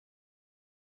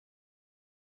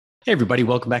Hey, everybody.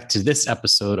 Welcome back to this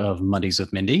episode of Mondays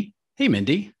with Mindy. Hey,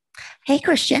 Mindy. Hey,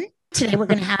 Christian. Today, we're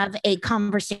going to have a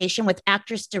conversation with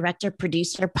actress, director,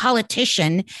 producer,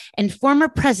 politician, and former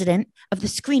president of the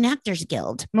Screen Actors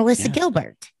Guild, Melissa Yeah,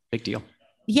 Gilbert. big deal.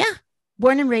 Yeah.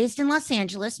 Born and raised in Los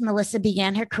Angeles, Melissa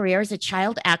began her career as a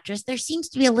child actress. There seems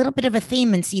to be a little bit of a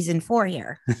theme in season 4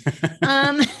 here.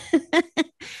 Um,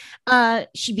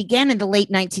 she began in the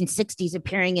late 1960s,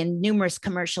 appearing in numerous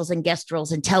commercials and guest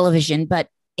roles in television, but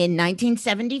in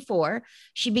 1974,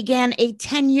 she began a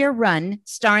 10-year run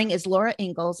starring as Laura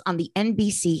Ingalls on the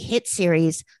NBC hit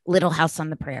series Little House on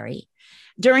the Prairie.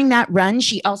 During that run,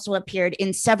 she also appeared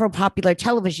in several popular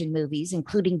television movies,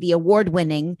 including the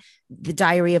award-winning The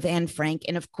Diary of Anne Frank,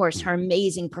 and of course, her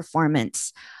amazing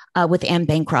performance with Anne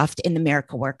Bancroft in The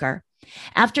Miracle Worker.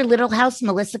 After Little House,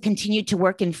 Melissa continued to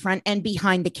work in front and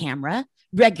behind the camera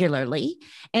regularly,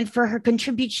 and for her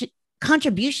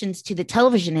contributions to the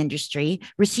television industry,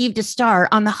 received a star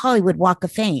on the Hollywood Walk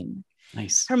of Fame.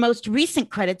 Nice. Her most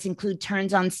recent credits include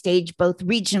turns on stage both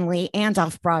regionally and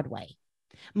off Broadway.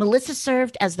 Melissa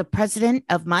served as the president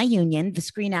of my union, the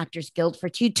Screen Actors Guild, for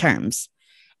 2 terms.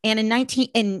 And in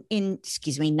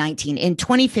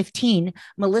 2015,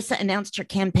 Melissa announced her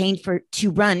campaign to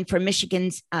run for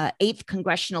Michigan's 8th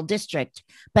congressional district,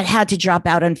 but had to drop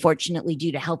out, unfortunately,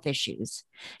 due to health issues.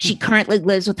 She currently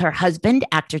lives with her husband,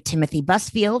 actor Timothy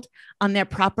Busfield, on their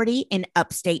property in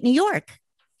upstate New York.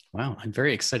 Wow, I'm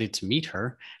very excited to meet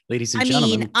her. Ladies and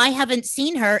gentlemen. I haven't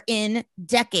seen her in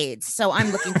decades, so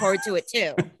I'm looking forward to it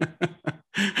too.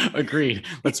 Agreed.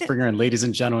 Let's bring her in. Ladies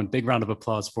and gentlemen, big round of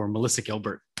applause for Melissa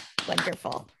Gilbert.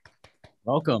 Wonderful.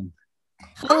 Welcome.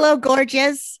 Hello,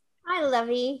 gorgeous. Hi,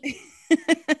 Lovey.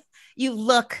 You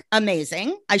look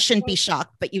amazing. I shouldn't be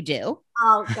shocked, but you do.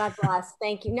 Oh, God bless.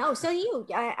 Thank you. No, so you.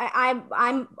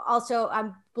 I'm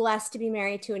blessed to be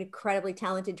married to an incredibly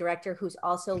talented director who's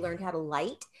also learned how to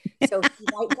light. So he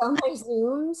lights all my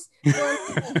Zooms.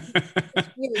 It's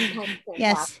really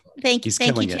yes. Thank you,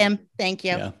 Tim. Thank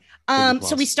you. Yeah.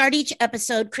 So we start each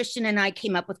episode. Christian and I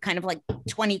came up with kind of like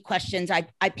 20 questions. I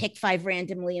picked 5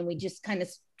 randomly, and we just kind of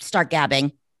start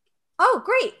gabbing. Oh,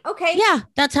 great. Okay. Yeah,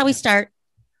 that's how we start.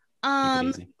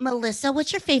 Melissa,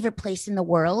 what's your favorite place in the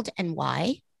world and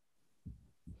why?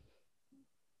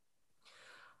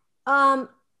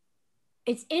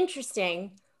 It's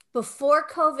interesting. Before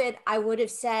COVID, I would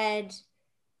have said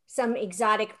some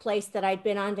exotic place that I'd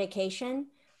been on vacation.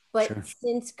 But sure.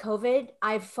 Since COVID,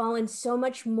 I've fallen so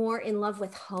much more in love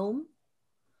with home.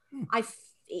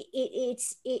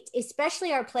 It's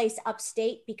especially our place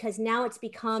upstate, because now it's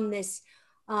become this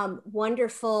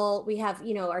wonderful. We have,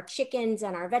 our chickens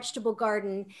and our vegetable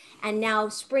garden, and now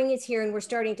spring is here and we're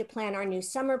starting to plan our new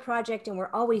summer project, and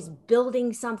we're always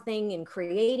building something and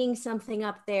creating something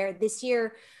up there. This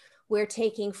year, we're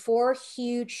taking 4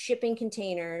 huge shipping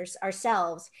containers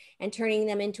ourselves and turning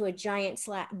them into a giant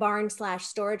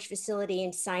barn/storage facility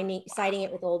and siding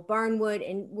it with old barnwood.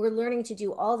 And we're learning to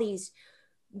do all these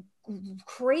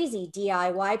crazy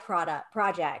DIY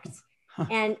projects. Huh.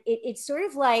 And it's sort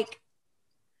of like,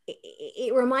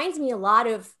 it reminds me a lot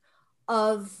of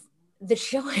the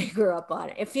show I grew up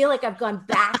on. I feel like I've gone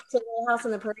back to Little House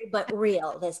on the Prairie, but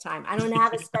real this time. I don't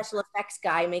have a special effects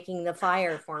guy making the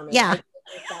fire for me. Yeah.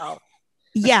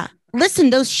 Yeah. Listen,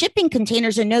 those shipping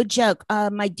containers are no joke.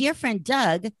 My dear friend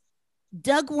Doug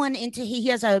dug one into, he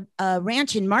has a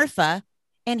ranch in Marfa,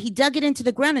 and he dug it into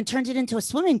the ground and turned it into a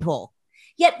swimming pool.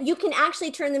 Yep. You can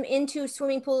actually turn them into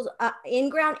swimming pools in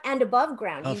ground and above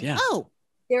ground.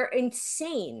 They're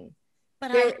insane.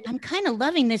 But I'm kind of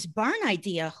loving this barn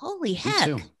idea. Holy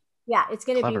heck. Yeah, it's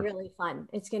going to be really fun.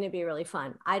 It's going to be really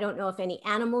fun. I don't know if any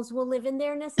animals will live in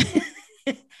there necessarily,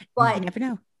 but you never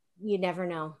know. You never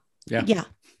know. Yeah. Yeah.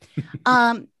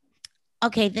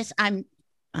 Okay, I'm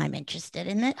interested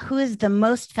in it. Who is the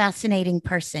most fascinating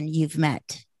person you've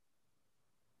met?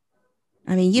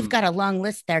 I mean, you've got a long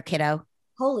list there, kiddo.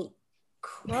 Holy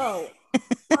crow.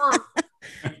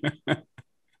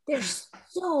 There's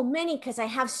so many, because I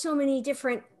have so many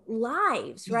different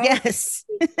lives, right? Yes.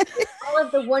 All of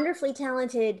the wonderfully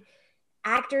talented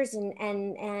actors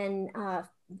and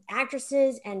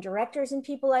actresses and directors and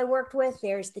people I worked with.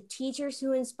 There's the teachers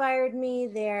who inspired me.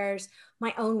 There's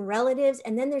my own relatives.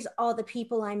 And then there's all the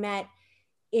people I met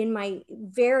in my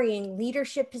varying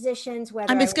leadership positions.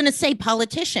 I'm just going to say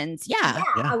politicians. Yeah.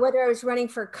 Whether I was running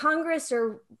for Congress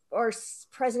or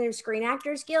president of Screen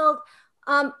Actors Guild.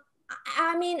 I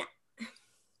mean,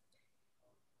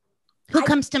 who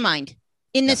comes to mind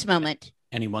in this moment?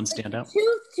 Anyone stand out?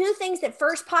 Two things that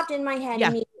first popped in my head.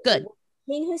 Yeah, good.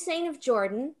 King Hussein of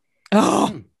Jordan.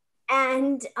 Oh.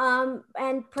 And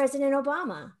President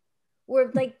Obama.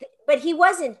 were like, but he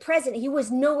wasn't president. He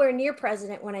was nowhere near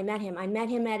president when I met him. I met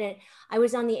him I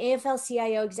was on the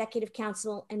AFL-CIO Executive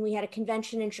Council, and we had a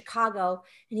convention in Chicago,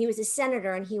 and he was a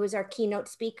senator, and he was our keynote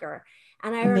speaker.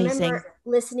 And I remember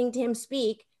listening to him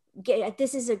speak.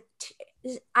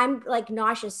 I'm like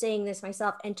nauseous saying this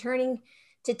myself, and turning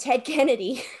to Ted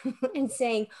Kennedy and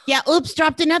saying, yeah, oops,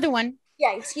 dropped another one.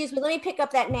 Yeah, excuse me. Let me pick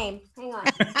up that name. Hang on.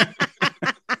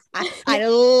 I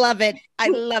love it. I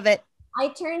love it. I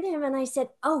turned to him and I said,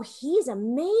 "Oh, he's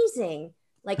amazing."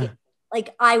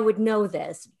 Like I would know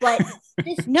this, but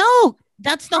no,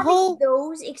 that's the whole.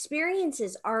 Those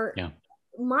experiences are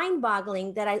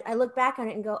mind-boggling. That I look back on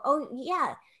it and go, "Oh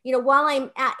yeah." While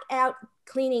I'm out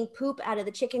cleaning poop out of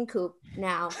the chicken coop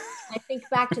now, I think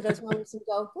back to those moments and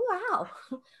go, "Wow,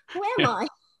 who am I?"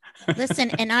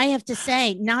 Listen, and I have to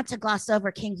say, not to gloss over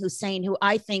King Hussein, who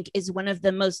I think is one of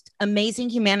the most amazing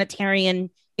humanitarian,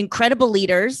 incredible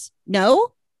leaders.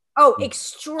 No? Oh,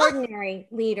 extraordinary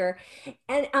leader.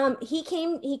 And he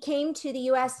came to the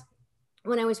US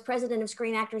when I was president of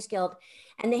Screen Actors Guild,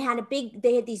 and they had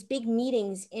these big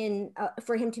meetings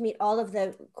for him to meet all of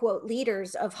the quote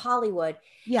leaders of Hollywood.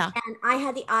 Yeah. And I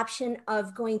had the option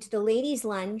of going to the ladies'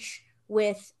 lunch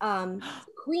with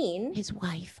Queen, his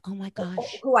wife. Oh my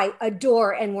gosh. Who I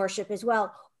adore and worship as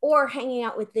well, or hanging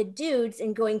out with the dudes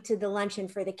and going to the luncheon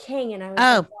for the king. And I was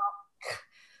like, well,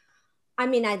 I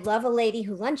mean, I'd love a lady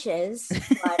who lunches,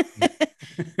 but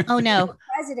oh no,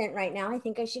 president right now, I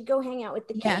think I should go hang out with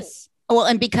the king. Yes. Well,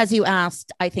 and because you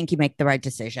asked, I think you make the right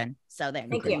decision. So there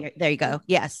you go.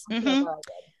 Yes.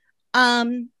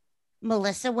 Mm-hmm.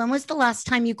 Melissa, when was the last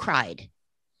time you cried?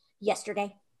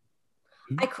 Yesterday.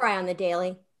 I cry on the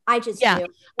daily. I just do.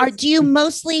 Do you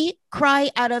mostly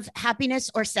cry out of happiness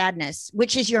or sadness?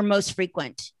 Which is your most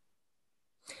frequent?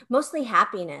 Mostly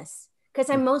happiness, because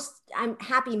I'm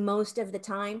happy most of the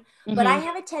time. Mm-hmm. But I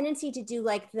have a tendency to do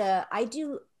like a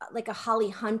Holly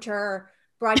Hunter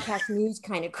broadcast news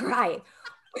kind of cry.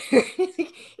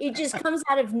 It just comes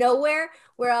out of nowhere,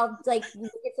 where I'll like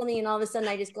look at something and all of a sudden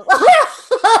I just go, and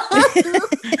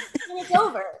it's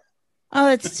over. Oh,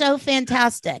 it's so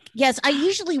fantastic. Yes, I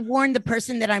usually warn the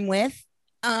person that I'm with.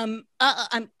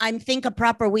 I think a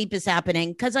proper weep is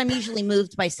happening because I'm usually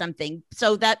moved by something.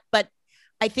 But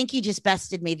I think you just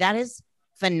bested me. That is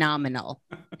phenomenal.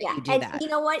 Yeah, you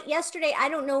know what? Yesterday, I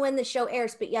don't know when the show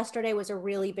airs, but yesterday was a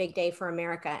really big day for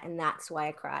America, and that's why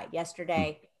I cried.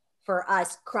 Yesterday, for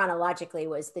us, chronologically,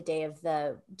 was the day of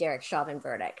the Derek Chauvin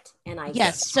verdict, and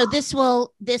So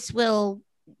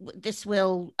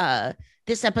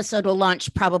this episode will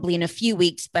launch probably in a few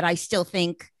weeks, but I still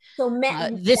think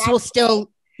this will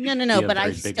still but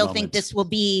I still think this will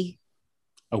be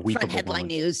a week front headline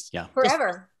news. Yeah,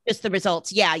 forever. Just the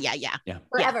results. Yeah.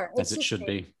 Forever, as it should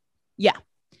be. Yeah.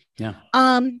 Yeah.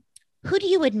 Who do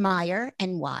you admire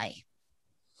and why?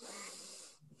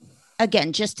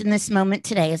 Again, just in this moment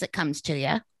today, as it comes to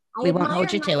you, we won't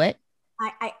hold you to it.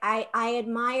 I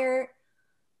admire,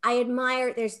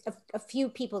 there's a few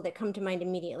people that come to mind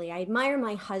immediately. I admire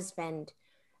my husband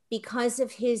because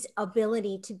of his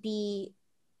ability to be,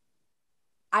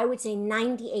 I would say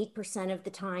 98% of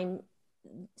the time,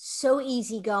 so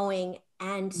easygoing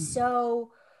and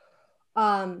so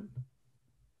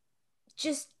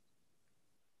just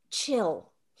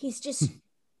chill. He's just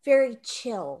very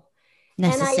chill.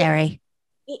 Necessary.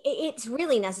 It's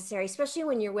really necessary, especially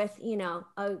when you're with,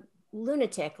 a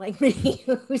lunatic like me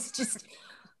who's just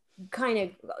kind of,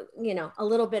 a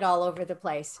little bit all over the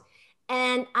place.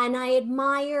 And I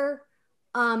admire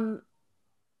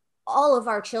all of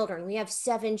our children. We have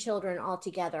 7 children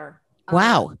altogether.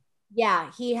 Wow.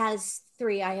 Yeah, he has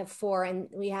 3, I have 4, and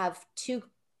we have 3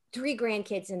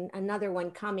 grandkids and another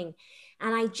one coming.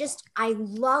 And I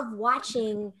love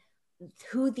watching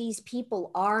who these people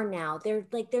are now. They're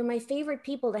my favorite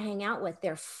people to hang out with.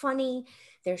 They're funny,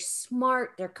 they're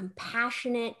smart, they're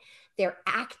compassionate, they're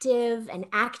active and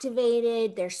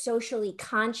activated, they're socially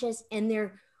conscious, and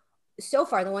they're, so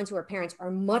far, the ones who are parents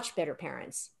are much better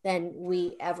parents than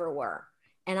we ever were.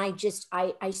 And I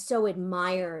so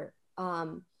admire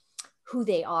who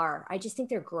they are. I just think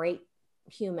they're great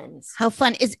humans. How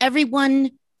fun. Is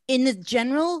everyone in the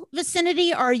general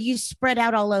vicinity, or are you spread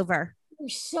out all over? We're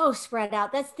so spread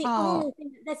out. That's the only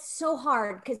thing that's so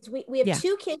hard, because we have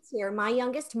 2 kids here. My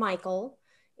youngest, Michael,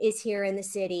 is here in the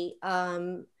city.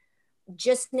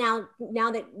 Just now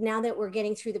that we're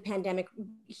getting through the pandemic,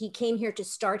 he came here to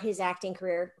start his acting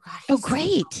career. God,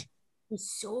 great. He's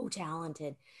so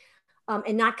talented.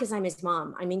 And not because I'm his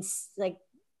mom. I mean, like,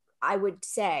 I would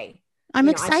say, I'm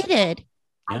excited.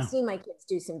 I've seen my kids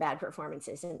do some bad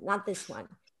performances, and not this one.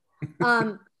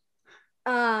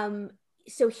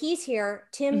 so he's here.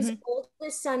 Tim's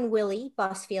oldest son, Willie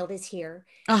Busfield, is here.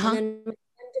 And then my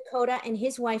son Dakota and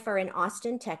his wife are in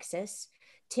Austin, Texas.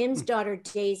 Tim's daughter,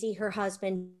 Daisy, her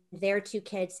husband, their two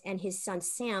kids, and his son,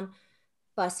 Sam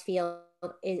Busfield,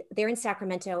 they're in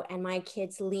Sacramento. And my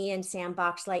kids, Lee and Sam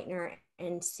Boxleitner,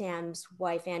 and Sam's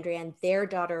wife, Andrea, and their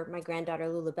daughter, my granddaughter,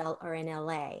 Lulabelle, are in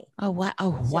LA. Oh, wow.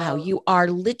 Oh, wow. You are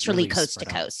literally really coast to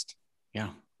spread out. coast. Yeah.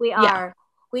 We are.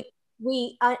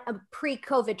 We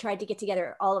pre-COVID tried to get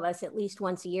together, all of us, at least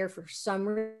once a year for some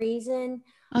reason.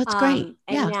 Oh, that's great.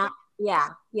 And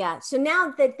now, so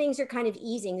now that things are kind of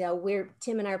easing, though,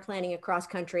 Tim and I are planning a cross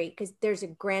country because there's a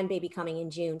grandbaby coming in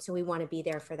June, so we want to be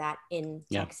there for that in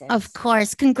Texas. Of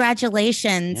course.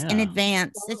 Congratulations in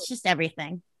advance. It's just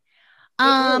everything. It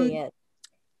really is.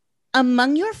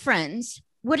 Among your friends,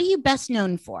 what are you best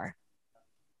known for?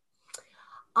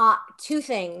 Two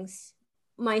things.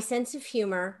 My sense of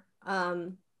humor. I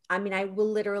mean, I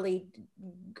will literally,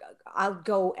 I'll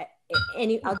do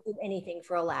anything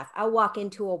for a laugh. I'll walk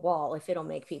into a wall if it'll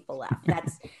make people laugh. I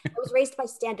was raised by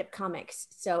stand-up comics.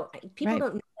 So people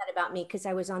don't know that about me because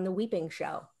I was on the Weeping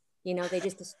Show. You know, they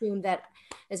just assume that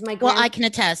as my Well, I can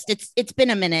attest. It's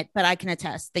been a minute, but I can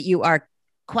attest that you are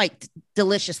quite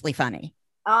deliciously funny.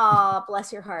 Oh,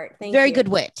 bless your heart. Thank you. Very good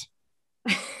wit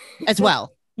as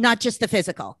well, not just the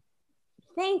physical.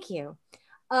 Thank you.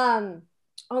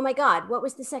 Oh my God, what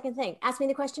was the second thing? Ask me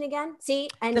the question again. See,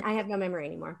 and I have no memory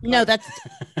anymore. No,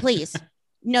 please.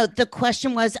 No, the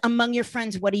question was, among your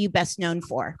friends, what are you best known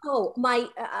for? Oh, my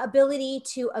ability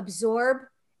to absorb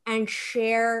and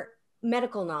share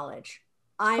medical knowledge.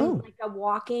 I'm like a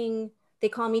walking, they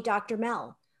call me Dr.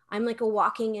 Mel. I'm like a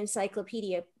walking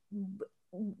encyclopedia.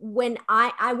 When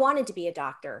I wanted to be a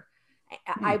doctor,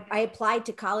 I applied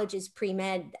to colleges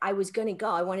pre-med. I was going to go.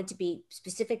 I wanted to be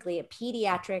specifically a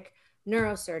pediatric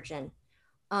neurosurgeon.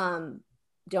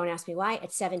 Don't ask me why.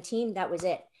 At 17, that was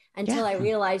it. Until I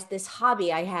realized this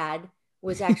hobby I had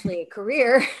was actually a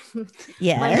career.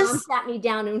 Yes. My mom sat me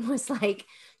down and was like,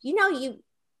 you know,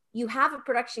 you have a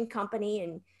production company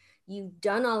and you've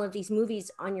done all of these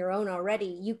movies on your own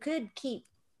already. You could keep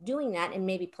doing that and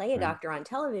maybe play a doctor on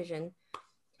television.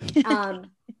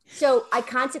 So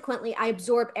I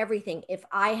absorb everything. If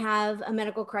I have a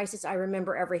medical crisis, I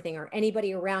remember everything, or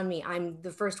anybody around me, I'm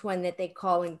the first one that they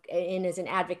call in as an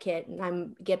advocate, and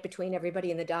I'm get between everybody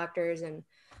and the doctors. And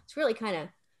it's really kind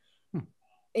of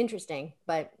interesting,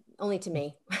 but only to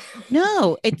me.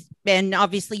 No, and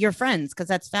obviously you're friends, because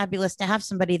that's fabulous to have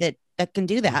somebody that can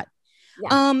do that.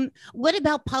 Yeah. What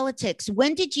about politics?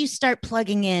 When did you start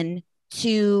plugging in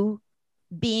to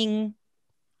being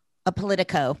a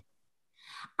politico?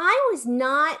 I was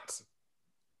not,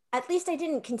 at least I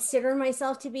didn't consider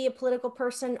myself to be a political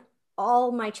person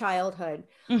all my childhood.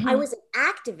 I was an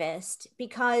activist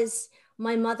because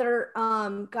my mother,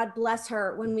 God bless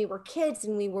her, when we were kids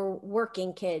and we were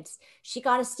working kids, she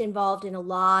got us involved in a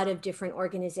lot of different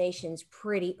organizations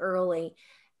pretty early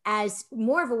as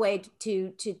more of a way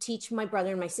to teach my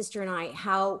brother and my sister and I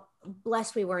how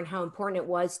blessed we were and how important it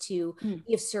was to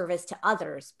give service to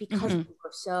others, because we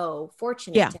were so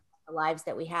fortunate to have the lives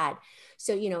that we had.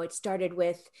 So, you know, it started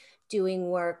with doing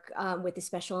work with the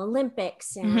Special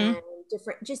Olympics and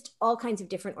just all kinds of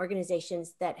different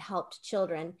organizations that helped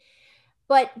children.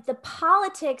 But the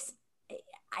politics,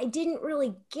 I didn't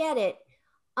really get it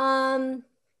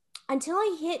until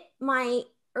I hit my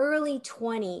early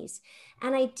 20s.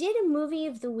 And I did a movie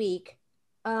of the week.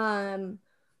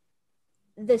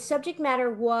 The subject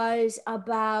matter was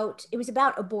about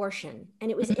abortion,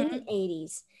 and it was in the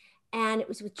 80s, and it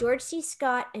was with George C.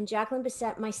 Scott and Jacqueline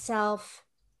Bisset, myself,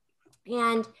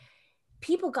 and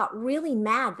people got really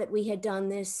mad that we had done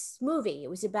this movie. It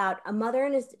was about a mother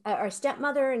and a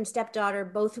stepmother and stepdaughter,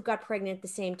 both who got pregnant at the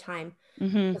same time.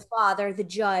 The father, the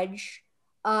judge,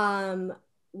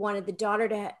 wanted the daughter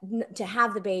to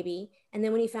have the baby, and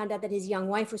then when he found out that his young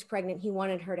wife was pregnant, he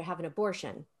wanted her to have an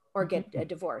abortion or get a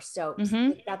divorce. So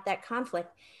we got that conflict,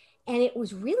 and it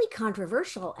was really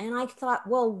controversial. And I thought,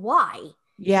 well, why?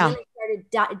 Yeah. And then I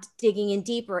started digging in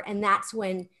deeper, and that's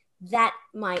when that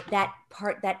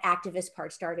activist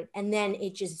part started, and then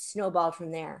it just snowballed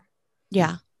from there.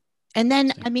 Yeah. And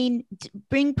then, I mean,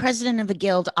 being president of a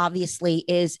guild obviously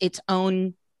is its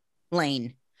own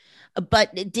lane,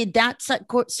 but did that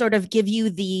sort of give you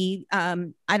the,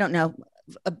 I don't know,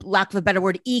 a lack of a better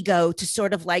word, ego to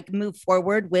sort of like move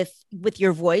forward with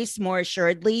your voice more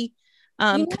assuredly?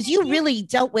 Because you really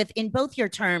dealt with, in both your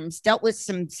terms, dealt with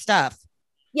some stuff.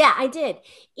 Yeah, I did.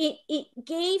 It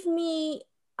gave me,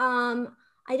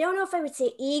 I I don't know if I would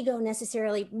say ego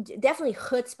necessarily, definitely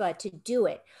chutzpah to do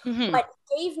it, but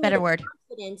gave me Better the word.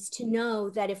 confidence to know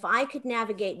that if I could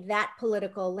navigate that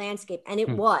political landscape, and it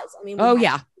was, I mean, Oh, we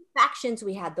had yeah. factions,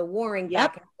 we had the warring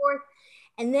back and forth,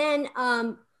 and then,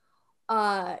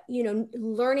 you know,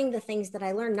 learning the things that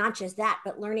I learned, not just that,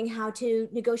 but learning how to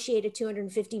negotiate a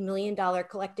 $250 million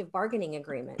collective bargaining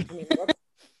agreement. I mean,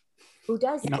 who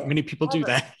does Not this? many people do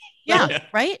that. Yeah,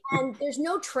 right. And there's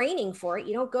no training for it.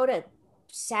 You don't go to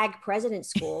SAG president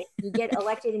school. You get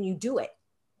elected and you do it.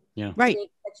 Yeah. Right. They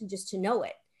expect you just to know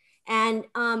it. And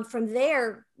from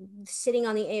there, sitting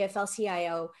on the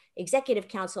AFL-CIO Executive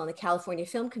Council and the California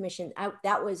Film Commission,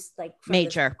 that was like from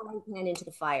Major. the frying pan into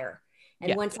the fire.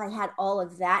 And once I had all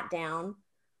of that down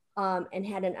and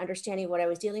had an understanding of what I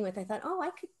was dealing with, I thought, oh,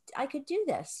 I could do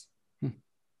this.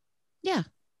 Yeah.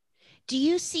 Do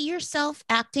you see yourself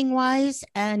acting wise?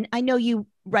 And I know you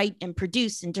write and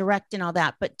produce and direct and all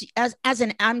that, but as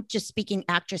an, I'm just speaking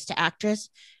actress to actress.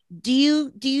 Do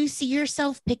you see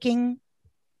yourself picking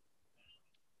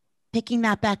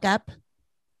that back up?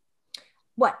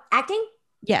 What, acting?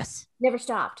 Yes. Never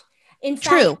stopped. In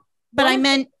fact, true. But I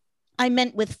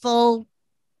meant with full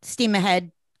steam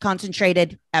ahead,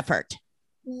 concentrated effort.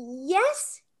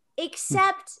 Yes,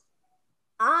 except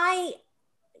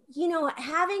you know,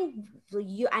 having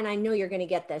you, and I know you're going to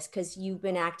get this because you've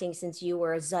been acting since you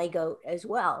were a zygote as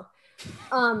well.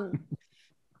 Having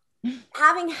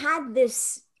had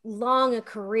this long a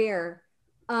career,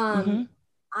 I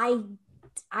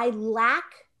lack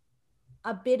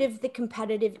a bit of the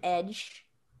competitive edge.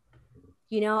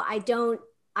 You know, I don't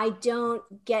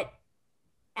get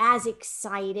as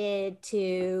excited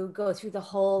to go through the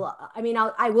whole, I mean,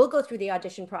 I will go through the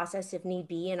audition process if need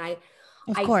be. And I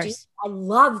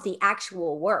love the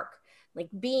actual work, like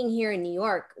being here in New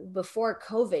York before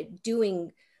COVID,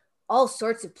 doing all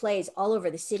sorts of plays all over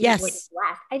the city. Yes.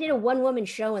 I did a one-woman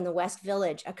show in the West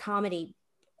Village, a comedy.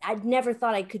 I'd never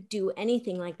thought I could do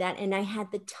anything like that. And I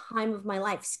had the time of my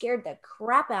life, scared the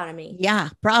crap out of me. Yeah.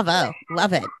 Bravo.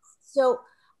 Love it. So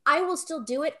I will still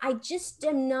do it. I just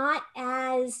am not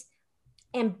as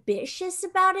ambitious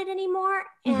about it anymore.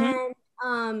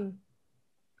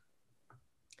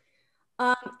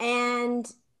 And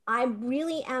I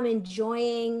really am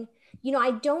enjoying, you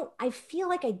know, I feel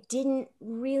like I didn't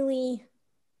really,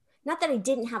 not that I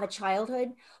didn't have a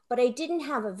childhood, but I didn't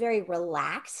have a very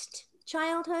relaxed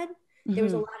childhood. There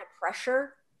was a lot of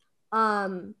pressure.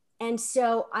 And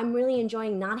so I'm really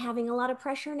enjoying not having a lot of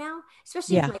pressure now,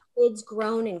 especially if my kid's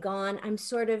grown and gone. I'm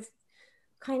sort of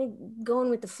kind of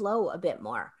going with the flow a bit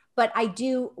more. But I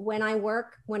do, when I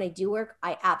do work,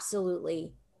 I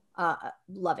absolutely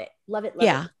love it. Love it.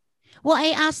 Love it. Well, I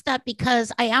asked that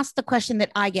because I asked the question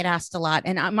that I get asked a lot,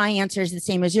 and my answer is the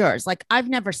same as yours. Like, I've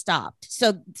never stopped.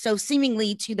 So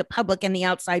seemingly to the public and the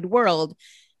outside world,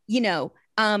 you know,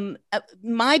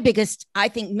 my biggest, I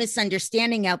think,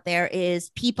 misunderstanding out there is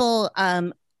people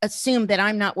assume that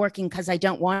I'm not working because I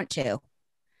don't want to,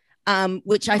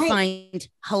 which I find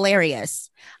hilarious.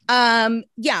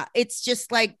 It's just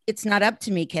like, it's not up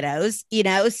to me, kiddos, you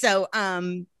know? So,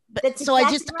 I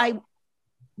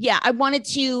wanted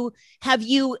to have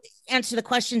you answer the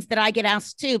questions that I get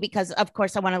asked too, because of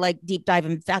course I want to like deep dive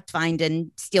and fact find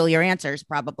and steal your answers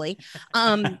probably.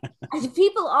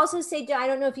 People also say, I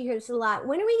don't know if you hear this a lot,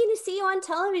 when are we going to see you on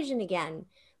television again?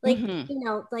 Like, you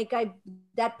know, like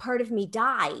that part of me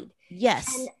died.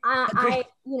 Yes. And I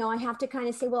you know, I have to kind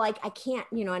of say, well, I can't,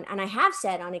 you know, and I have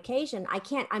said on occasion,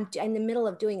 I'm in the middle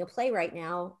of doing a play right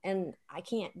now and I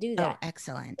can't do that. Oh,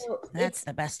 excellent. So that's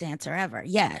the best answer ever.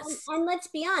 Yes. And let's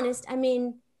be honest. I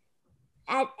mean,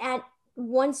 at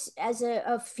once as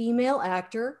a female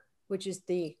actor, which is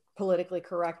the politically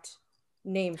correct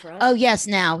name for us. Oh, yes.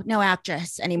 Now, no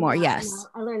actress anymore. Yes.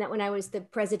 I learned that when I was the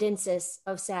presidentess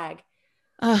of SAG.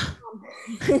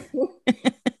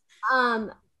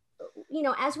 You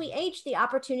know, as we age, the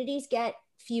opportunities get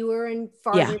fewer and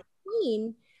farther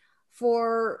between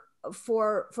for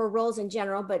roles in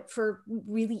general, but for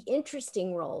really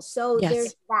interesting roles. So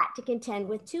there's that to contend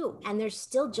with too. And there's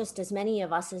still just as many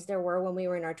of us as there were when we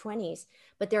were in our 20s,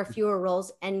 but there are fewer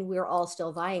roles and we're all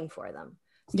still vying for them.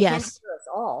 So they can't do us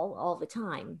all the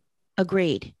time.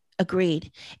 Agreed.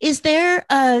 Is there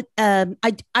I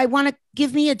want to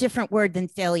give me a different word than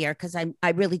failure, because I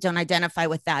really don't identify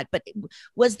with that. But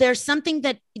was there something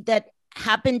that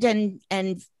happened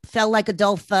and felt like a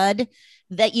dull thud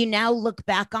that you now look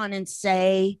back on and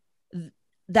say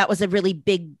that was a really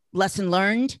big lesson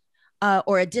learned,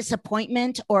 or a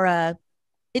disappointment, or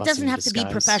it doesn't have to be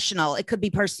professional. It could be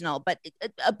personal, but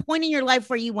a point in your life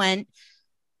where you went,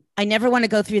 I never want to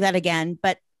go through that again.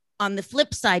 But on the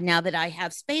flip side, now that I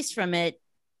have space from it,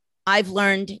 I've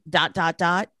learned ...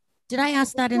 Did I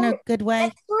ask that in a good way?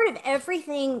 That's sort of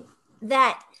everything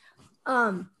that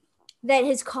that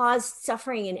has caused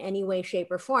suffering in any way,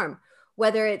 shape, or form.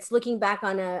 Whether it's looking back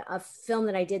on a film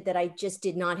that I did that I just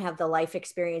did not have the life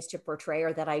experience to portray,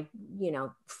 or that I,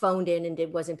 phoned in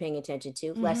and wasn't paying attention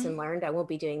to. Lesson learned. I won't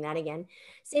be doing that again.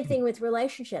 Same thing with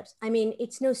relationships. I mean,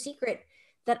 it's no secret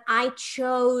that I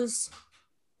chose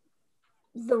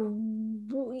I don't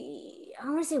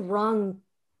want to say wrong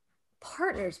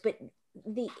partners, but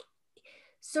the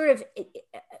sort of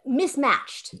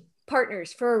mismatched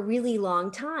partners for a really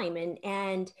long time.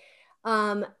 And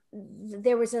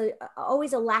there was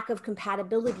always a lack of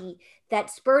compatibility that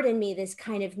spurred in me this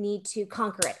kind of need to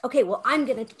conquer it. Okay, well, I'm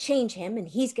going to change him and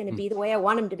he's going to be the way I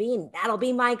want him to be, and that'll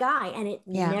be my guy. And it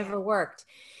never worked.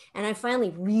 And I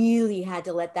finally really had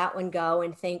to let that one go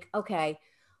and think, okay,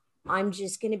 I'm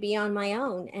just going to be on my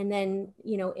own. And then,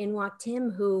 in walked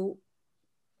Tim, who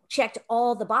checked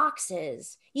all the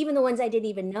boxes, even the ones I didn't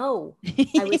even know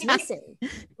I was missing.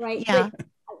 Right. Yeah. But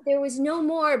there was no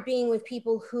more being with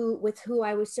people with who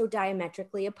I was so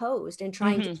diametrically opposed and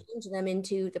trying to change them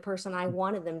into the person I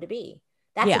wanted them to be.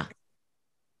 That's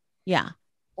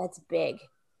that's big.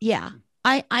 Yeah.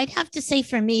 I'd have to say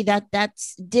for me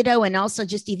that's ditto. And also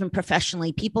just even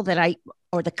professionally, people that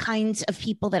or the kinds of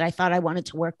people that I thought I wanted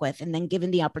to work with. And then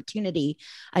given the opportunity,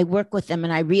 I work with them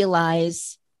and I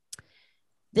realize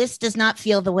this does not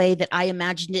feel the way that I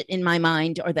imagined it in my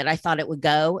mind or that I thought it would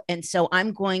go. And so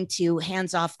I'm going to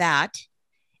hands off that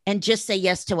and just say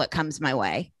yes to what comes my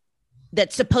way.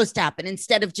 That's supposed to happen,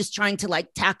 instead of just trying to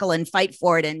tackle and fight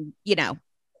for it. And,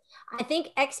 I think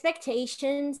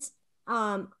expectations,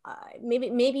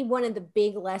 maybe one of the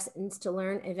big lessons to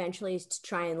learn eventually is to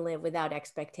try and live without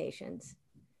expectations.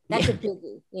 That's a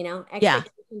biggie,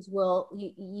 expectations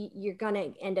you're going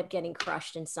to end up getting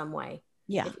crushed in some way.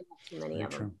 Yeah. Too many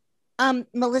of them.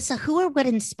 Melissa, who or what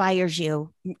inspires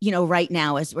you, right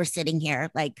now as we're sitting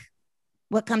here?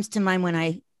 What comes to mind when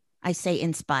I say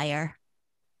inspire?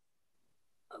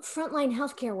 Frontline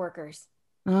healthcare workers.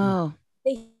 Oh,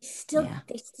 they still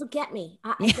get me.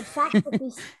 The fact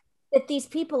that these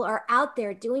people are out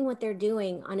there doing what they're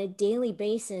doing on a daily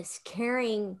basis,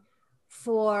 caring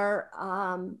for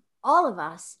all of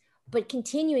us, but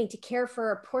continuing to care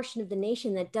for a portion of the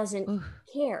nation that doesn't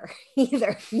care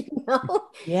either,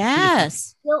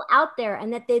 Yes. Still out there,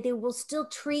 and that they will still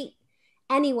treat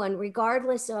anyone,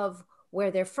 regardless of where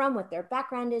they're from, what their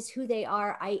background is, who they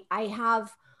are. I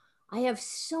have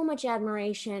so much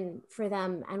admiration for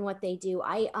them and what they do.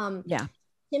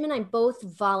 Tim and I both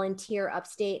volunteer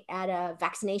upstate at a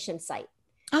vaccination site.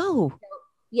 Oh. So,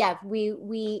 yeah,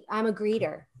 I'm a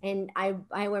greeter, and I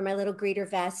wear my little greeter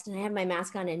vest and I have my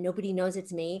mask on and nobody knows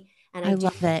it's me. And I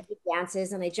love it.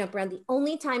 Dances and I jump around. The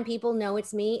only time people know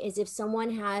it's me is if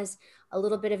someone has a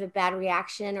little bit of a bad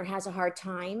reaction or has a hard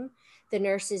time. The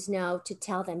nurses know to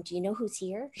tell them, do you know who's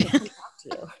here? She'll come talk to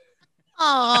you.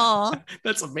 Oh,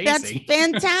 that's amazing. That's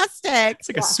fantastic. It's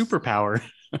like a superpower.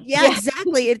 Yeah,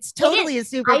 exactly. It's totally a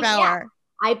superpower.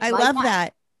 I love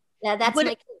that. Yeah, that's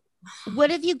my key. What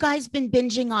have you guys been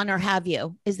binging on, or have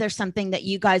you? Is there something that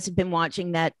you guys have been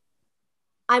watching that?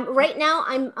 Right now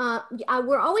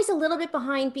we're always a little bit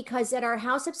behind because at our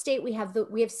house upstate we have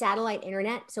satellite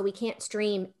internet, so we can't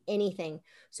stream anything.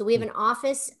 So we have an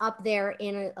office up there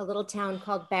in a little town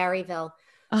called Barryville.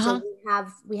 So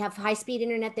we have high-speed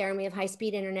internet there, and we have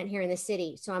high-speed internet here in the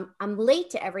city. So I'm late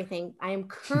to everything. I am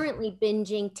currently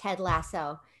binging Ted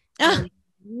Lasso. I'm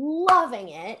loving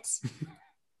it.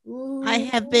 I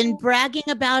have been bragging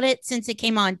about it since it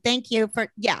came on. Thank you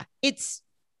it's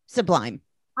sublime.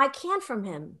 I can't from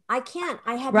him. I can't.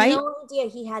 I had no idea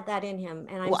he had that in him.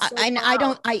 And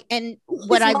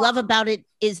what I love about it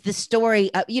is the story.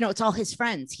 It's all his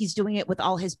friends. He's doing it with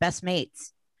all his best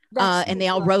mates. And they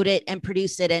all wrote it and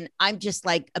produced it. And I'm just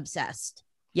obsessed.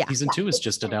 Yeah. Season 2 is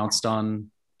just announced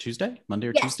on Monday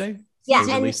or Tuesday. Yeah,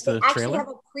 and they actually have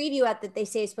a preview out that they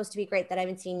say is supposed to be great that I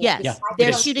haven't seen yet. Yes,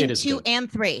 they're shooting 2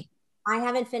 and 3. I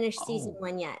haven't finished season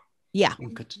 1 yet. Yeah.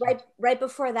 Right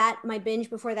before that, my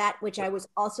binge before that, which I was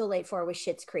also late for, was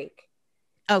Schitt's Creek.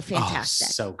 Oh, fantastic.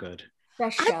 So good. I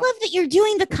love that you're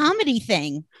doing the comedy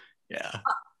thing. Yeah.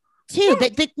 Too.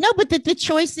 But the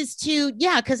choice is to,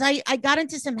 because I got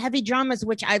into some heavy dramas,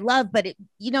 which I love, but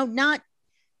not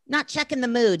checking the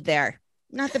mood there.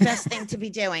 Not the best thing to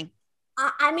be doing.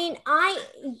 I mean,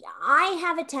 I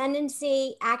have a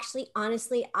tendency, actually,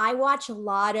 honestly, I watch a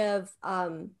lot of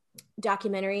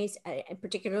documentaries,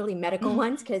 particularly medical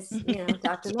ones, because,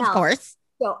 Dr. Mel. Of course.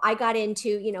 So I got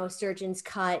into, Surgeon's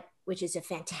Cut, which is a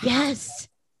fantastic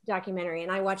documentary,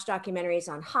 and I watch documentaries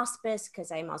on hospice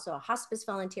because I'm also a hospice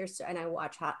volunteer. So, and I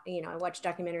watch, I watch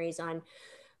documentaries on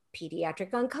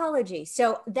pediatric oncology.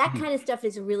 So that kind of stuff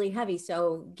is really heavy.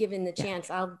 So given the chance,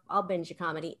 I'll binge a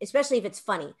comedy, especially if it's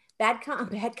funny. Bad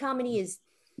comedy is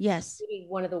maybe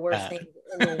one of the worst things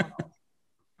in the world.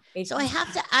 So I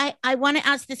have to, I want to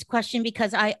ask this question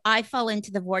because I fall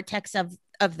into the vortex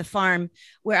of the farm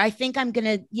where I think I'm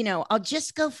going to, I'll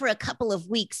just go for a couple of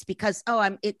weeks because,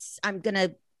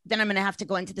 then I'm going to have to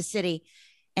go into the city.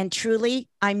 And truly,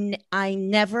 I'm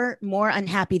never more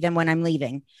unhappy than when I'm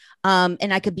leaving.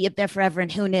 And I could be up there forever.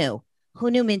 And who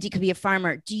knew Mindy could be a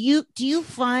farmer? Do you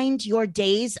find your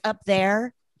days up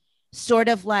there sort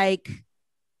of like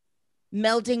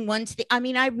melding one to the,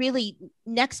 I really,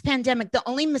 next pandemic, the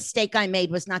only mistake I made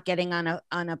was not getting on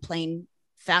a plane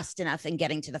fast enough and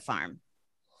getting to the farm.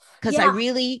 Cause I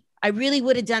really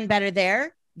would have done better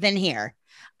there than here.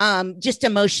 Just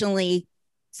emotionally,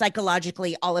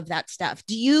 psychologically, all of that stuff.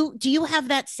 Do you have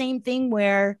that same thing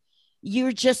where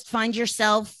you just find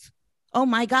yourself, oh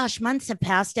my gosh, months have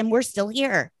passed and we're still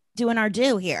here doing our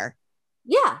due here?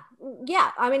 Yeah.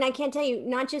 I mean, I can't tell you,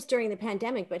 not just during the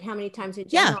pandemic, but how many times in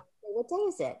general. What day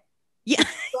is it? Yeah.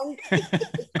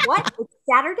 What? It's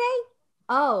Saturday?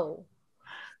 Oh,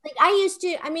 like I used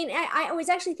to, I was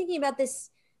actually thinking about this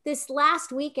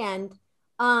last weekend.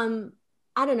 I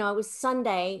don't know, it was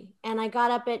Sunday and I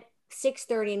got up at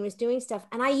 6:30 and was doing stuff.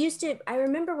 And I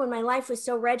remember when my life was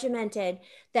so regimented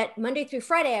that Monday through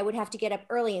Friday, I would have to get up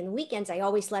early, and the weekends I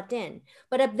always slept in.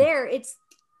 But up there,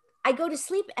 we go to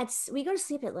sleep at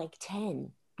like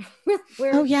 10.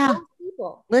 Oh yeah.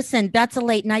 Listen, that's a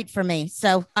late night for me.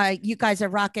 So you guys are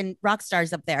rock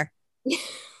stars up there.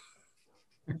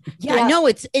 Yeah, no,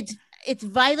 it's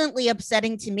violently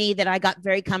upsetting to me that I got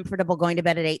very comfortable going to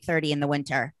bed at 8:30 in the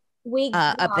winter.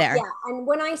 Up there. Yeah. And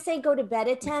when I say go to bed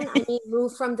at 10, I mean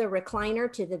move from the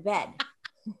recliner to the bed.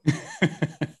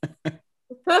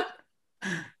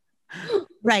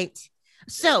 Right.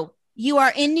 So you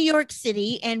are in New York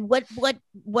City, and what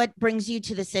brings you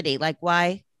to the city? Like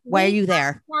why are you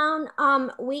there?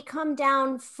 We come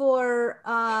down for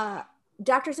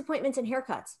doctor's appointments and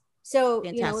haircuts. So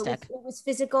fantastic. It was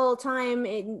physical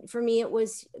time. For me, it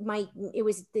was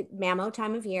the mammo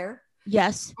time of year.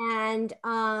 Yes. And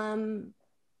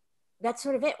that's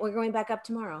sort of it. We're going back up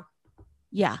tomorrow.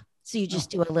 Yeah. So you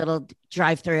just do a little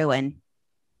drive through and.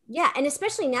 Yeah. And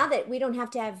especially now that we don't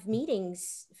have to have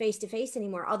meetings face-to-face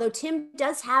anymore. Although Tim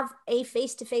does have a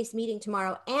face-to-face meeting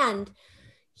tomorrow. And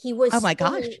he was, oh my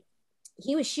gosh,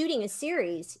 he was shooting a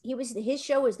series. His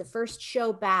show was the first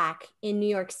show back in New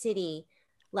York City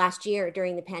last year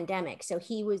during the pandemic. So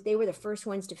they were the first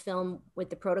ones to film with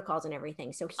the protocols and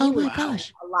everything. So he was a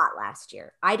lot last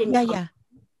year. I didn't. Yeah.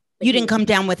 You didn't come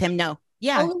down with him. No.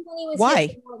 Yeah. Only when he was Why?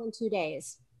 here for more than 2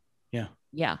 days. Yeah.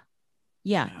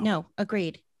 No,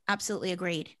 agreed. Absolutely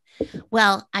agreed.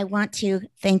 Well, I want to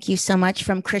thank you so much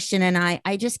from Christian and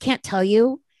I just can't tell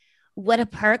you what a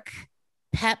perk,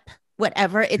 pep,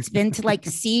 whatever it's been to like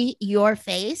see your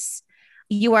face.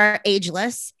 You are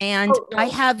ageless, and I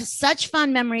have such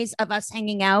fond memories of us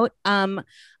hanging out. I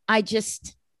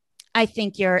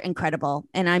think you're incredible,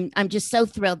 and I'm just so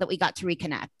thrilled that we got to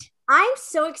reconnect. I'm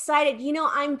so excited.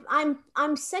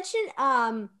 I'm such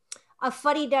a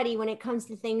fuddy-duddy when it comes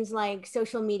to things like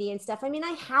social media and stuff. I mean,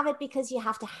 I have it because you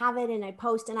have to have it, and I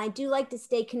post, and I do like to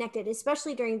stay connected,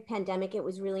 especially during the pandemic. It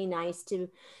was really nice to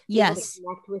be able to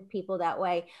connect with people that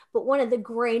way. But one of the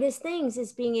greatest things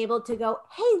is being able to go,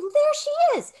 hey, there she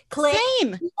is. Click.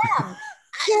 Same. Yeah.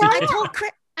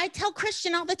 I tell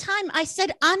Christian all the time. I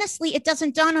said, honestly, it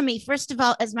doesn't dawn on me. First of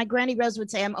all, as my Granny Rose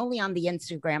would say, I'm only on the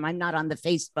Instagram. I'm not on the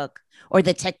Facebook or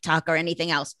the TikTok or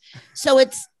anything else. So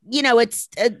it's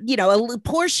a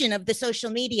portion of the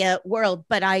social media world,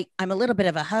 but I'm a little bit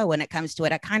of a hoe when it comes to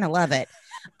it. I kind of love it.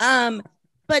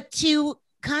 But to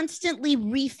constantly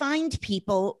re-find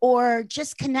people or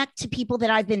just connect to people that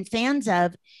I've been fans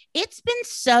of, it's been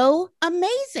so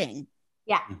amazing.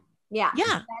 Yeah.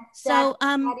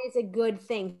 That is a good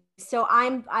thing. So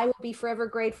I will be forever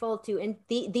grateful to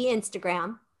the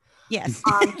Instagram. Yes.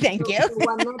 Thank you. The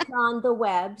one that's on the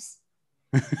webs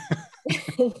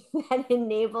that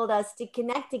enabled us to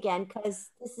connect again, because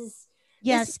this is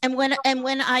and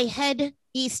when I head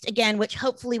east again, which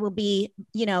hopefully will be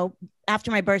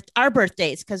after our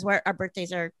birthdays, because our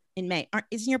birthdays are in May.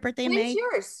 Isn't your birthday in May? When's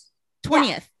yours?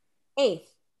 20th.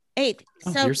 8th.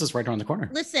 So yours is right around the corner.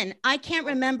 Listen, I can't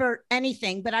remember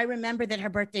anything, but I remember that her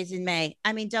birthday's in May.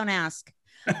 I mean, don't ask.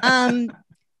 I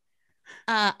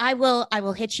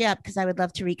will hit you up because I would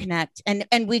love to reconnect,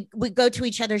 and we go to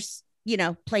each other's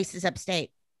places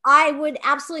upstate. I would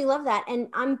absolutely love that. And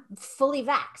I'm fully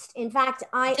vaxxed. In fact,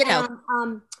 I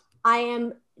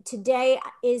am, today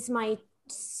is my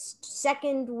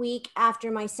second week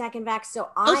after my second vax. So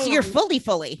so you're fully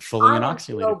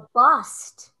inoculated.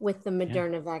 Robust with the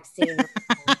Moderna vaccine.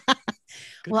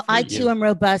 Well, I too am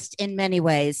robust in many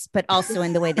ways, but also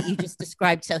in the way that you just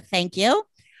described. So thank you.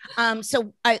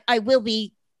 So I will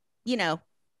be,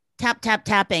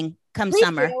 tapping come Please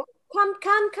summer. Do.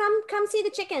 Come see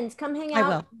the chickens. Come hang out. I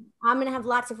will. I'm going to have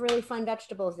lots of really fun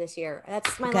vegetables this year.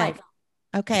 That's my life.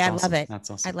 Okay. That's I awesome. love it. That's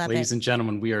awesome. I love Ladies and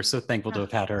gentlemen, we are so thankful to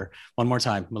have had her one more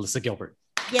time. Melissa Gilbert.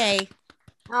 Yay.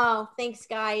 Oh, thanks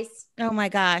guys. Oh my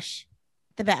gosh.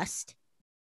 The best.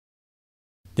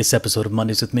 This episode of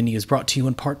Mondays with Mindy is brought to you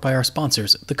in part by our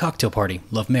sponsors, The Cocktail Party,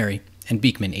 Love Mary, and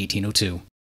Beekman 1802.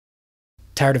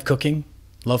 Tired of cooking?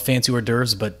 Love fancy hors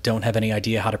d'oeuvres but don't have any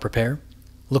idea how to prepare?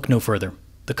 Look no further.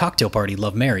 The Cocktail Party,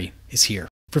 Love Mary, is here.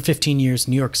 For 15 years,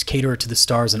 New York's caterer to the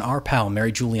stars and our pal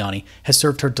Mary Giuliani has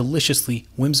served her deliciously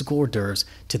whimsical hors d'oeuvres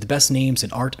to the best names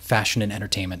in art, fashion, and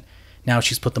entertainment. Now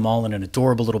she's put them all in an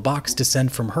adorable little box to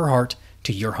send from her heart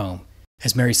to your home.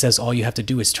 As Mary says, all you have to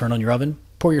do is turn on your oven,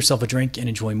 pour yourself a drink, and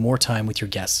enjoy more time with your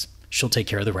guests. She'll take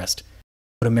care of the rest.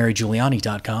 Go to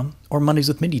marygiuliani.com or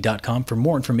mondayswithmindy.com for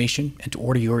more information and to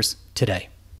order yours today.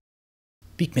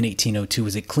 Beekman 1802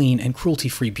 is a clean and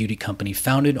cruelty-free beauty company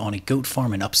founded on a goat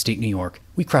farm in upstate New York.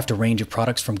 We craft a range of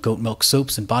products from goat milk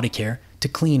soaps and body care to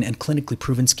clean and clinically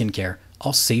proven skincare,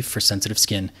 all safe for sensitive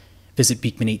skin. Visit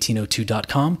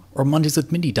beekman1802.com or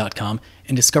mondayswithmindy.com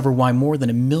and discover why more than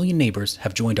 1 million neighbors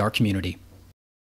have joined our community.